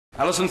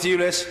Alison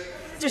Thewliss.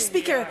 Mr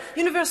Speaker,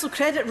 universal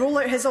credit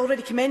rollout has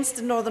already commenced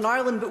in Northern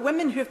Ireland, but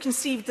women who have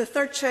conceived the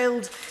third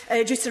child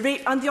due to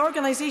rape and the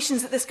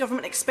organisations that this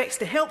government expects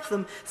to help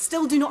them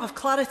still do not have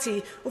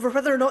clarity over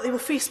whether or not they will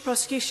face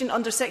prosecution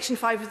under Section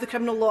 5 of the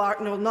Criminal Law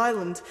Act Northern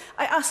Ireland.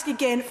 I ask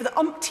again, for the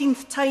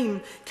umpteenth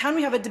time, can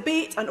we have a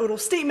debate, an oral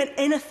statement,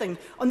 anything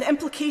on the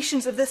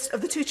implications of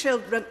the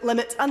two-child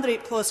limit and the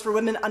rape clause for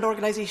women and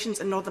organisations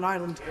in Northern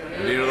Ireland?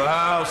 Leader of the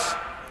House.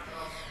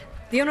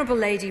 The Honourable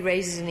Lady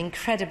raises an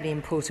incredibly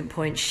important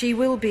point. She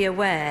will be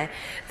aware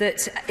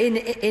that in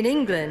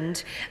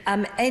England,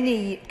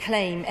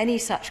 any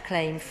such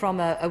claim from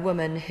a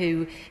woman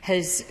who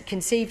has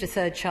conceived a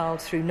third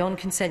child through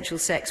non-consensual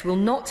sex will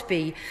not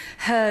be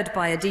heard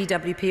by a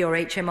DWP or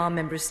HMR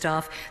member of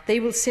staff. They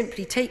will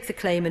simply take the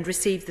claim and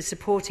receive the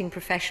supporting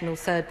professional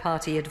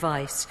third-party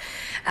advice.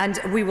 And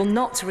we will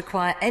not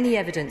require any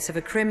evidence of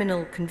a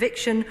criminal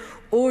conviction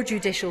or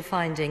judicial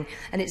finding.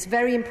 And it's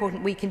very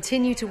important we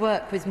continue to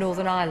work with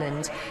Northern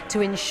Ireland to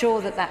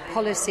ensure that that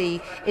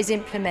policy is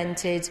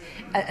implemented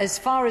as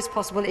far as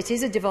possible. It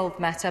is a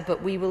devolved matter,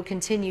 but we will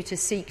continue to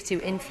seek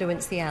to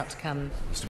influence the outcome.